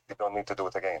 You don't need to do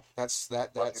it again. that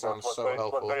But, sounds it so was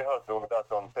helpful. very hard doing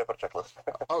that on paper checklist.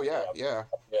 Oh yeah, yeah,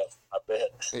 yeah, I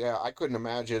bet. yeah. I couldn't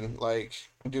imagine like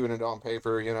doing it on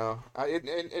paper.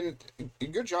 And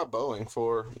good job Boeing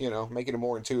for making it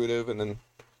more intuitive, and then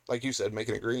like you said,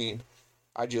 making it green.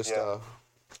 I just Yeah.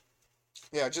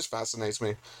 Yeah, it just fascinates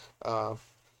me. Uh,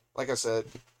 like I said,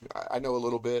 I know a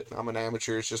little bit. I'm an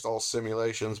amateur. It's just all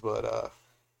simulations, but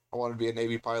I wanted to be a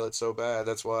Navy pilot so bad.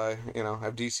 That's why, I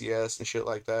have DCS and shit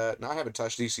like that. And I haven't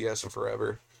touched DCS in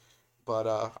forever. But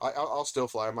I'll still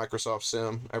fly a Microsoft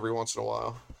Sim every once in a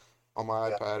while on my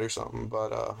Yeah. iPad or something.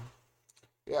 But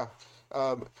yeah.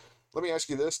 Um, Let me ask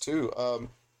you this too.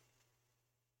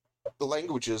 The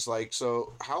languages, like,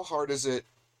 so how hard is it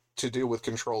to deal with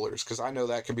controllers? Because I know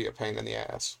that can be a pain in the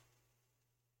ass.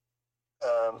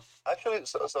 Actually,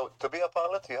 so to be a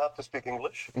pilot, you have to speak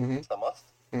English. Mm-hmm. It's a must.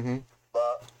 Mm-hmm.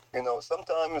 But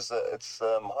sometimes it's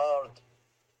hard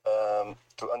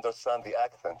to understand the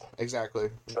accent. Exactly.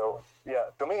 So yeah,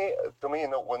 to me,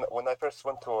 when I first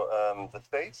went to the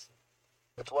States,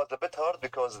 it was a bit hard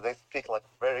because they speak like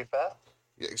very fast.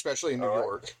 Yeah, especially in New All right.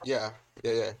 York. Yeah.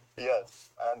 Yeah. Yeah. Yes,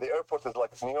 and the airport is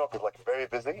like New York is like very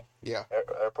busy Yeah.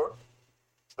 airport.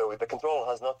 So the controller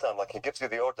has no time. Like he gives you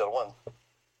the order once,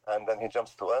 and then he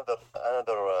jumps to another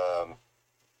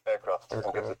aircraft and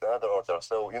gives it another order.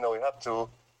 So you have to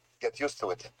get used to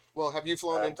it. Well, have you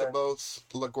flown And into then both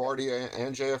LaGuardia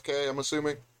and JFK? I'm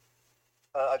assuming.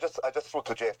 I just flew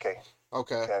to JFK,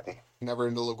 Okay. Kennedy. Never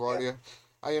into LaGuardia.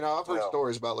 I've heard No.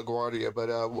 stories about LaGuardia,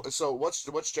 but so what's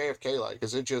JFK like?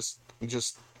 Is it just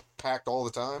packed all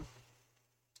the time?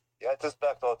 Yeah, it is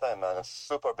packed all the time, man. It's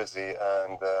super busy,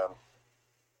 and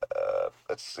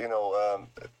it's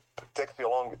it takes you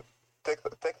long. Takes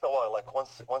a while. Like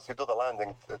once you do the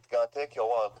landing, it's gonna take you a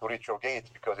while to reach your gate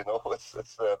because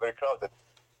it's very crowded.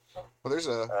 Well,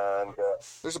 And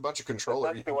there's a bunch of the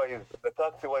controller.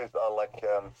 taxiways are like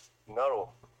narrow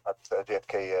at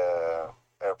JFK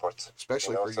airport.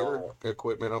 Especially for so your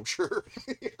equipment, I'm sure.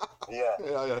 yeah. Yeah,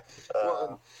 yeah.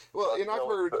 Um, Well, but, and I've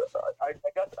heard.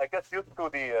 I got used to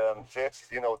the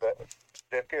the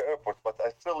JFK airport, but I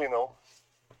still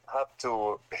have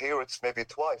to hear it maybe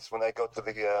twice when I go to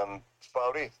the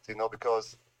Far East,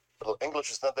 because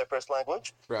English is not their first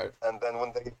language, Right, and then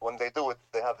when they do it,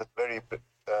 they have this very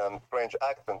strange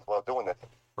accent while doing it.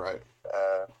 right.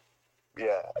 Uh,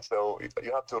 yeah, so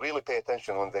you have to really pay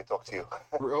attention when they talk to you.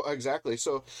 Exactly.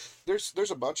 So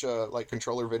there's a bunch of like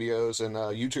controller videos and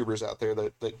YouTubers out there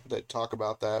that talk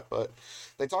about that, but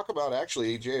they talk about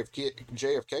actually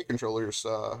JFK controllers.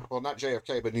 Well, not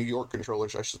JFK, but New York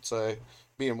controllers, I should say,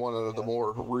 being one of the Yeah.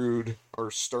 more rude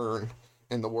or stern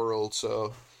in the world.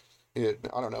 So I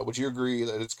don't know. Would you agree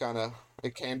that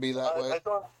it can be that way?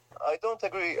 I don't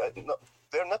agree. No,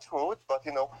 they're not rude, but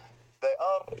they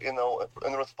are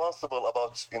irresponsible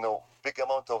about big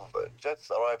amount of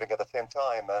jets arriving at the same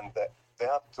time, and they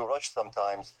have to rush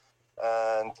sometimes,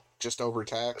 and Just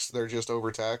overtaxed. They're just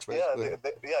overtaxed, yeah,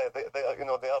 basically. they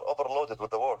are, they are overloaded with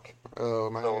the work, Oh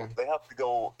so man. they have to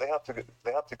go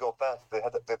fast.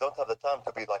 They don't have the time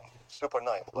to be like super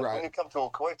nice. Like Right. when you come to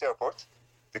Kuwait airport,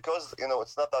 because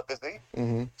it's not that busy.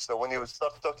 Mm-hmm. So when you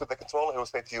start to talk to the controller, he will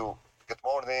say to you, "Good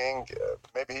morning."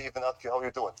 Maybe he even ask you how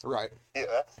you're doing. Right. Yeah,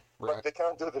 Right. but they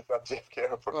can't do this at JFK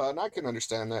airport. And I can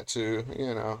understand that too.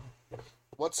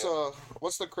 What's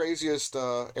the craziest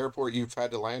airport you've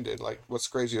had to land in? Like, what's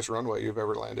the craziest runway you've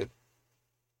ever landed?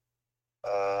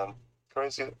 Um,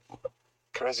 crazy,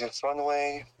 craziest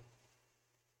runway.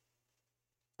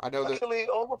 I know that. Actually,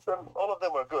 all of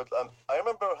them were good. I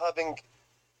remember having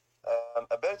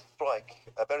a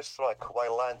bird strike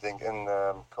while landing in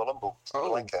Colombo, Sri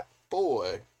Oh Lanka.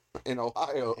 boy, in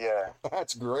Ohio. Yeah,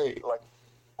 That's great. like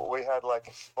we had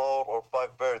like 4 or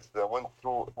 5 birds that went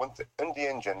in the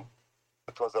engine.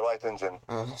 It was the right engine.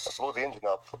 Uh, Blew the engine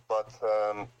up, but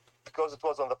because it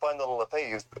was on the final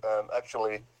phase,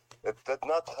 actually, it did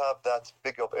not have that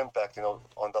big of impact,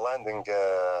 on the landing.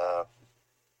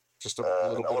 Just a In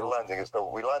little bit our of landing, so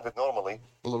we landed normally,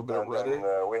 a little bit of and rudder.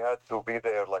 then we had to be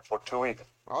there like for 2 weeks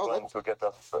Oh, trying to get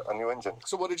us a new engine.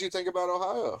 So what did you think about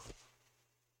Ohio?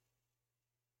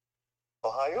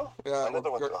 Ohio? Yeah, I never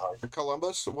went to Ohio.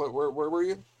 Columbus. Where were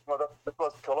you? No, that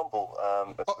was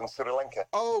Colombo. It's in Sri Lanka.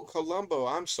 Oh, Colombo.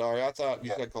 I'm sorry. I thought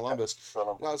you said Columbus.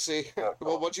 Colombo. Now, see, Yeah, well,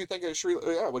 Colombo. what'd you think of Sri?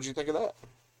 Yeah, what'd you think of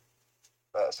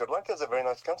that? Sri Lanka is a very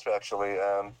nice country, actually.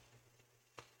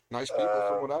 Nice people,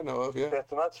 from what I know of. Yeah,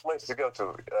 It's a nice place to go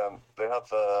to. They have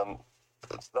the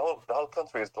whole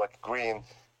country is like green.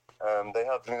 They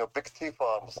have big tea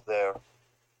farms there,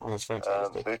 oh, that's so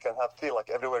fantastic. you can have tea like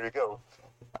everywhere you go.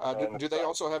 Do they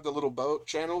also have the little boat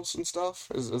channels and stuff?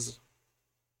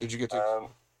 Did you get to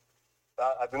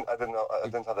I didn't know. I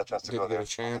didn't have the chance to go didn't there. get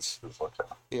a chance?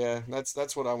 Yeah,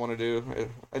 that's what I want to do.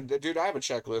 Dude, I have a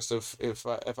checklist of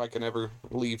if I can ever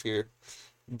leave here,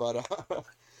 but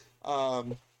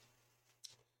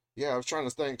yeah, I was trying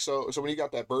to think. So when you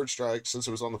got that bird strike, since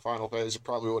it was on the final phase, it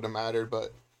probably wouldn't have mattered.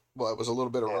 But it was a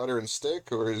little bit of Yeah. rudder and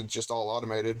stick, or is it just all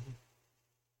automated?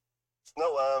 No,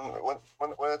 when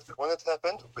it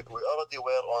happened, we already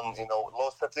were on low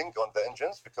setting on the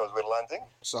engines because we're landing.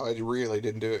 So it really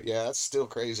didn't do it. Yeah, that's still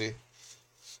crazy.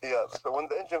 Yeah. So when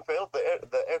the engine failed,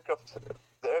 the aircraft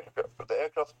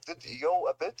did yaw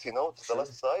a bit, to the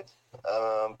left side,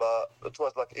 but it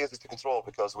was like easy to control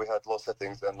because we had low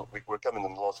settings and we were coming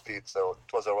in low speed, so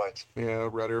it was alright. Yeah,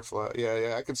 rudder flat.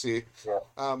 Yeah, I can see. Yeah.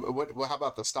 How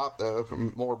about the stop though?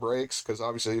 More brakes, because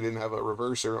obviously you didn't have a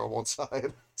reverser on one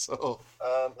side. So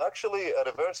Actually, a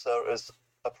reverser is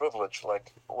a privilege.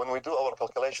 Like when we do our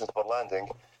calculations for landing,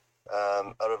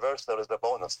 a reverser is a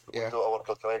bonus. Yeah. We do our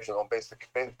calculation on basic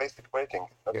braking,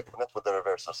 not with the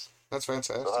reversers. that's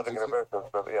fantastic. So having a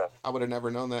reverser, yeah. I would have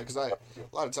never known that because a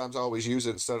lot of times I always use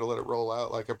it instead of let it roll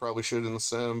out like I probably should in the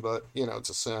sim. But it's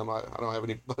a sim. I don't have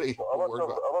anybody A lot worried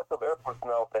about. of airports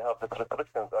now they have the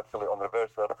restrictions actually on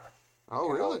reverser. Oh,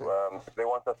 really? They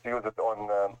want us to use it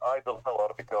on idle power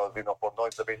because for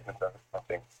noise abatement and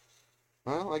something.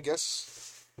 Well, I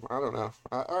guess I don't know.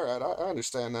 All right, I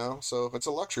understand now. So it's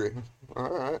a luxury. All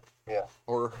right. Yeah.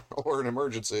 Or an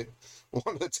emergency.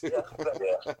 One of the two.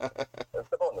 Yeah.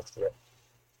 It's a bonus. Yeah.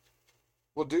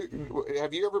 Well, dude,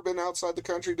 have you ever been outside the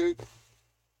country, dude?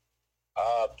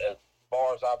 As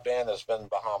far as I've been, it's been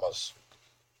Bahamas.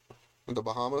 The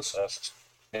Bahamas?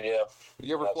 Yeah.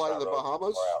 You ever that's fly to not the really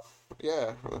Bahamas? far out.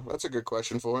 Yeah, that's a good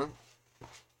question for him.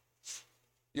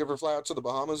 You ever fly out to the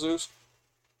Bahamas, Zeus?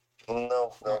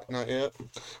 No. Not yet.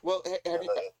 Well, Not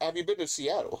yet. have you been to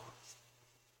Seattle?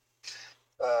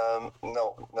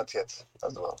 No, not yet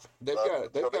as well. They've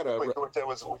got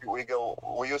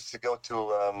we used to go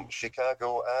to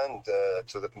Chicago and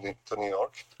to New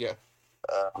York. Yeah.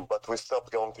 But we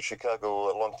stopped going to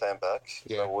Chicago a long time back.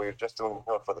 Yeah. So we're just doing New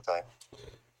York for the time.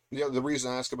 Yeah, the reason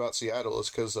I ask about Seattle is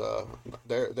because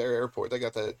their airport, they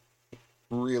got that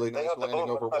really They nice have the landing Boeing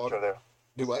over manufacturer water. there.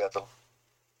 Do in what? Seattle.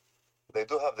 They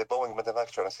do have the Boeing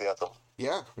manufacturer in Seattle.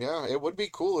 Yeah, it would be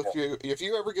cool if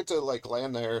you ever get to like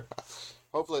land there.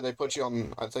 Hopefully they put you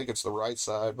on. I think it's the right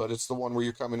side, but it's the one where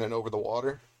you're coming in over the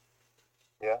water.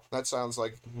 Yeah. That sounds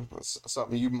like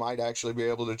something you might actually be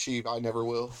able to achieve. I never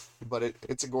will, but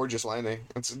it's a gorgeous landing.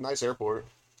 It's a nice airport.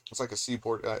 It's like a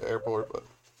seaport airport, but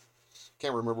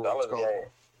can't remember what it's called.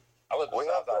 I live in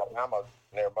South Alabama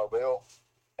near Mobile,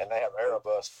 and they have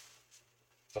Airbus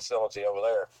facility over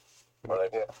there where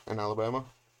they In Alabama.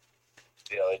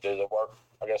 they do the work.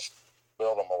 I guess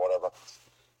build them or whatever.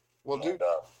 Well, dude,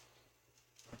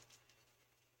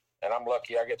 And I'm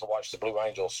lucky I get to watch the Blue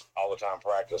Angels all the time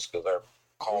practice because they're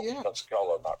home in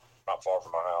Pensacola, not far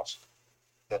from my house.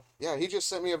 Yeah, he just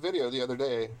sent me a video the other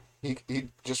day. He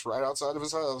just right outside of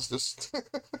his house, just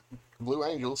Blue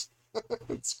Angels.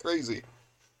 It's crazy.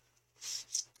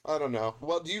 I don't know.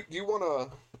 Well, do you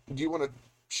wanna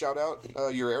shout out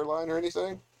your airline or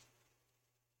anything?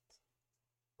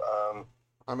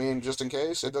 I mean, just in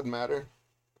case, it doesn't matter.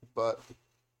 But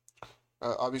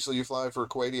obviously, you fly for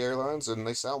Kuwaiti Airlines, and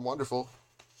they sound wonderful.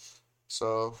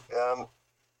 So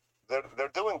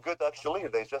They're doing good actually.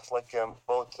 They just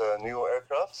bought new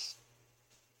aircrafts.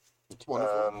 it's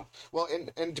wonderful. Well,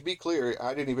 and to be clear,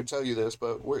 I didn't even tell you this,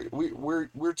 but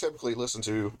we're typically listened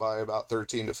to by about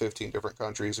 13 to 15 different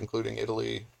countries, including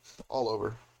Italy, all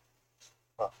over.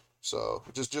 Huh. So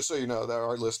just so you know, that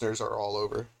our listeners are all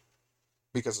over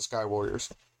because of Sky Warriors.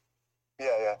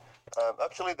 Yeah.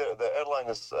 Actually, the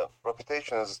airline's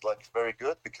reputation is very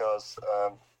good because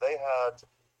they had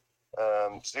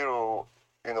zero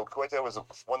Kuwait Airways is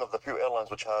one of the few airlines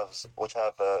which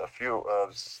have a few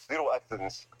zero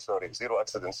accidents. Sorry, zero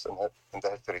accidents in the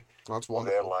history That's of the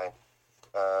wonderful.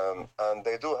 airline. And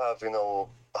they do have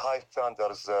high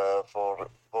standards for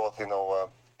both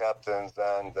captains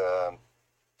and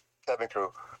cabin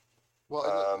crew.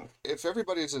 Well, and if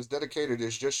everybody's as dedicated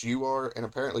as just you are, and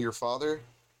apparently your father,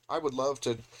 I would love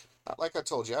to. Like I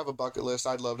told you, I have a bucket list.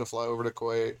 I'd love to fly over to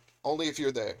Kuwait. Only if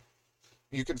you're there.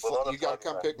 You can. Well, You got to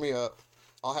come pick me up.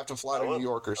 I'll have to fly to I will. New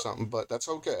York or something, but that's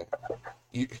okay.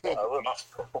 You, My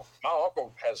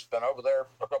uncle has been over there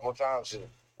a couple of times. He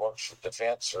works for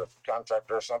defense or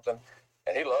contractor or something,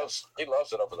 and he loves it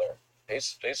over there.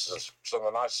 He's some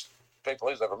of the nice people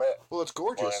he's ever met. well, it's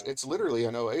gorgeous. When- It's literally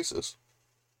an oasis.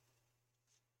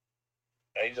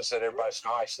 And he just said everybody's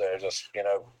nice there. Just Yeah,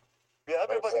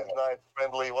 everybody's nice,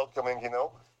 friendly, welcoming,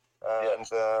 and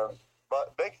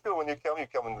but make sure when you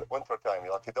come in winter time.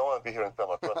 Like you don't want to be here in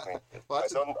summer. Trust me. Well, I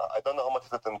that's don't know how much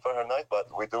it is in Fahrenheit, but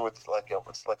we do it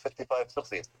it's like 55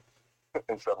 Celsius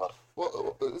in summer.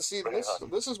 Well, see, Pretty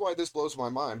this is why this blows my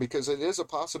mind, because it is a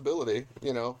possibility.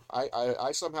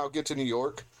 I somehow get to New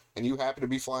York and you happen to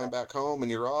be flying back home and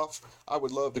you're off. I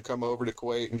would love to come over to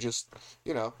Kuwait and just,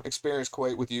 experience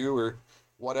Kuwait with you or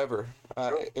whatever.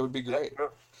 Sure. It would be great.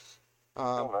 Sure.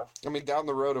 Sure, man. I mean, down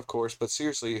the road, of course, but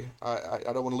seriously, I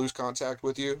don't want to lose contact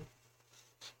with you.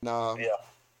 Nah.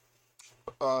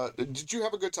 Yeah, Did you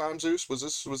have a good time, Zeus? Was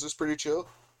this pretty chill?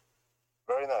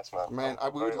 very nice, man. Man,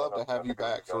 we would Very love to honored have you be with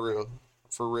back for guys. real,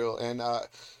 for real. And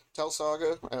tell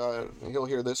Saga, he'll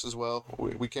hear this as well.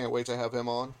 We can't wait to have him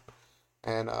on,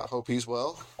 and hope he's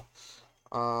well.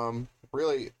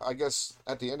 Really, I guess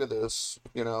at the end of this,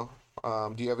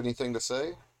 do you have anything to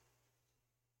say?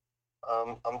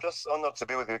 I'm just honored to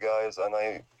be with you guys, and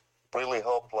I really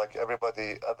hope like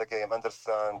everybody at the game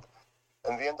understand.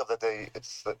 In the end of the day,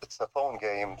 it's a phone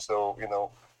game, so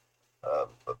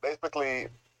basically,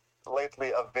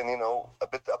 lately I've been a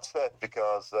bit upset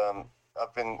because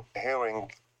I've been hearing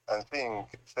and seeing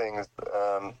things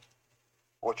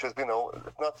which is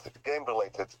not game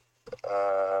related.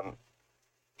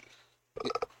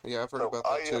 Yeah, I've heard So about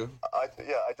that too. I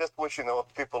just wish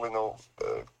people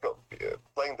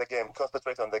playing the game,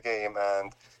 concentrate on the game,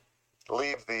 and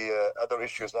leave the other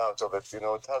issues out of it. It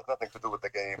has nothing to do with the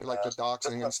game. Like the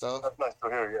doxing and stuff. That's nice to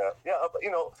hear. Yeah. But,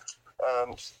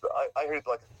 I heard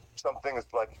like some things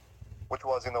like, which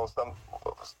was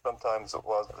sometimes it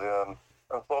was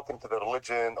insulting to the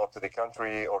religion or to the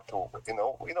country or to what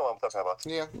I'm talking about.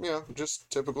 Yeah, just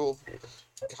typical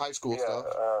high school Yeah. stuff.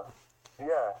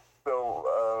 Yeah.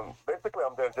 So basically,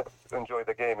 I'm there just to enjoy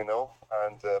the game,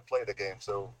 and play the game.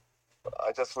 So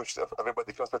I just wish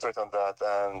everybody concentrate on that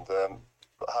and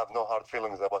have no hard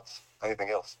feelings about anything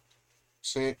else.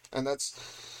 See, and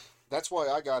that's why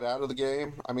I got out of the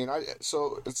game. I mean,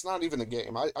 so it's not even the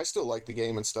game. I still like the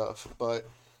game and stuff, but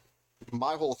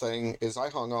my whole thing is I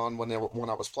hung on when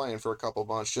I was playing for a couple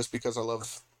months just because I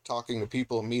love talking to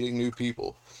people and meeting new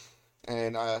people.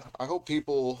 And I hope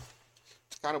people,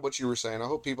 kind of what you were saying, I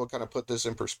hope people kind of put this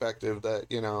in perspective that,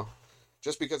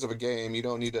 just because of a game, you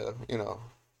don't need to,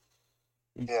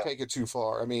 Yeah. take it too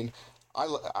far. I mean,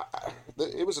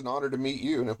 it was an honor to meet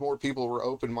you, and if more people were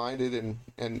open-minded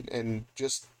and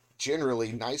just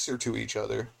generally nicer to each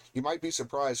other, you might be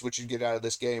surprised what you'd get out of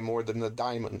this game more than the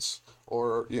diamonds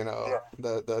or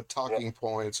the talking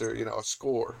points or a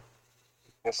score.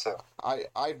 Yes, sir.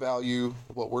 I value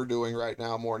what we're doing right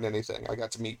now more than anything. I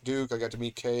got to meet Duke. I got to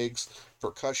meet Kegs,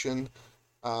 percussion,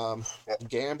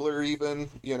 Gambler even.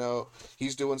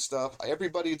 He's doing stuff.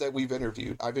 Everybody that we've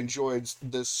interviewed, I've enjoyed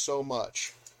this so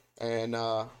much, and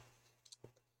I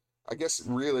guess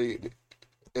really,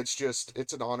 it's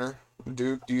an honor.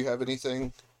 Duke, do you have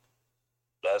anything?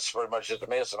 That's pretty much it to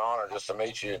me. It's an honor just to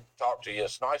meet you, talk to you.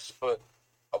 It's nice to put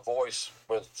a voice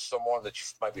with someone that you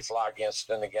maybe fly against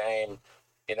in the game.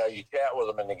 You chat with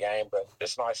them in the game, but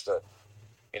it's nice to,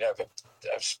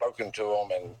 have spoken to them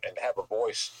and have a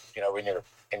voice,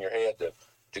 in your head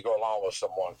to go along with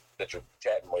someone that you're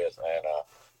chatting with.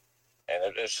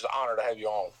 And it's just an honor to have you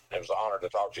on. It was an honor to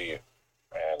talk to you.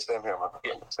 And Same here,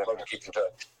 man. Same love here. to keep in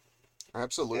touch.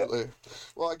 Absolutely.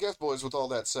 Well, I guess, boys, with all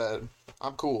that said,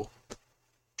 I'm cool.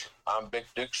 I'm Big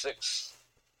Duke 6.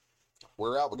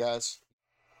 We're out, guys.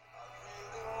 I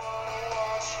really wanna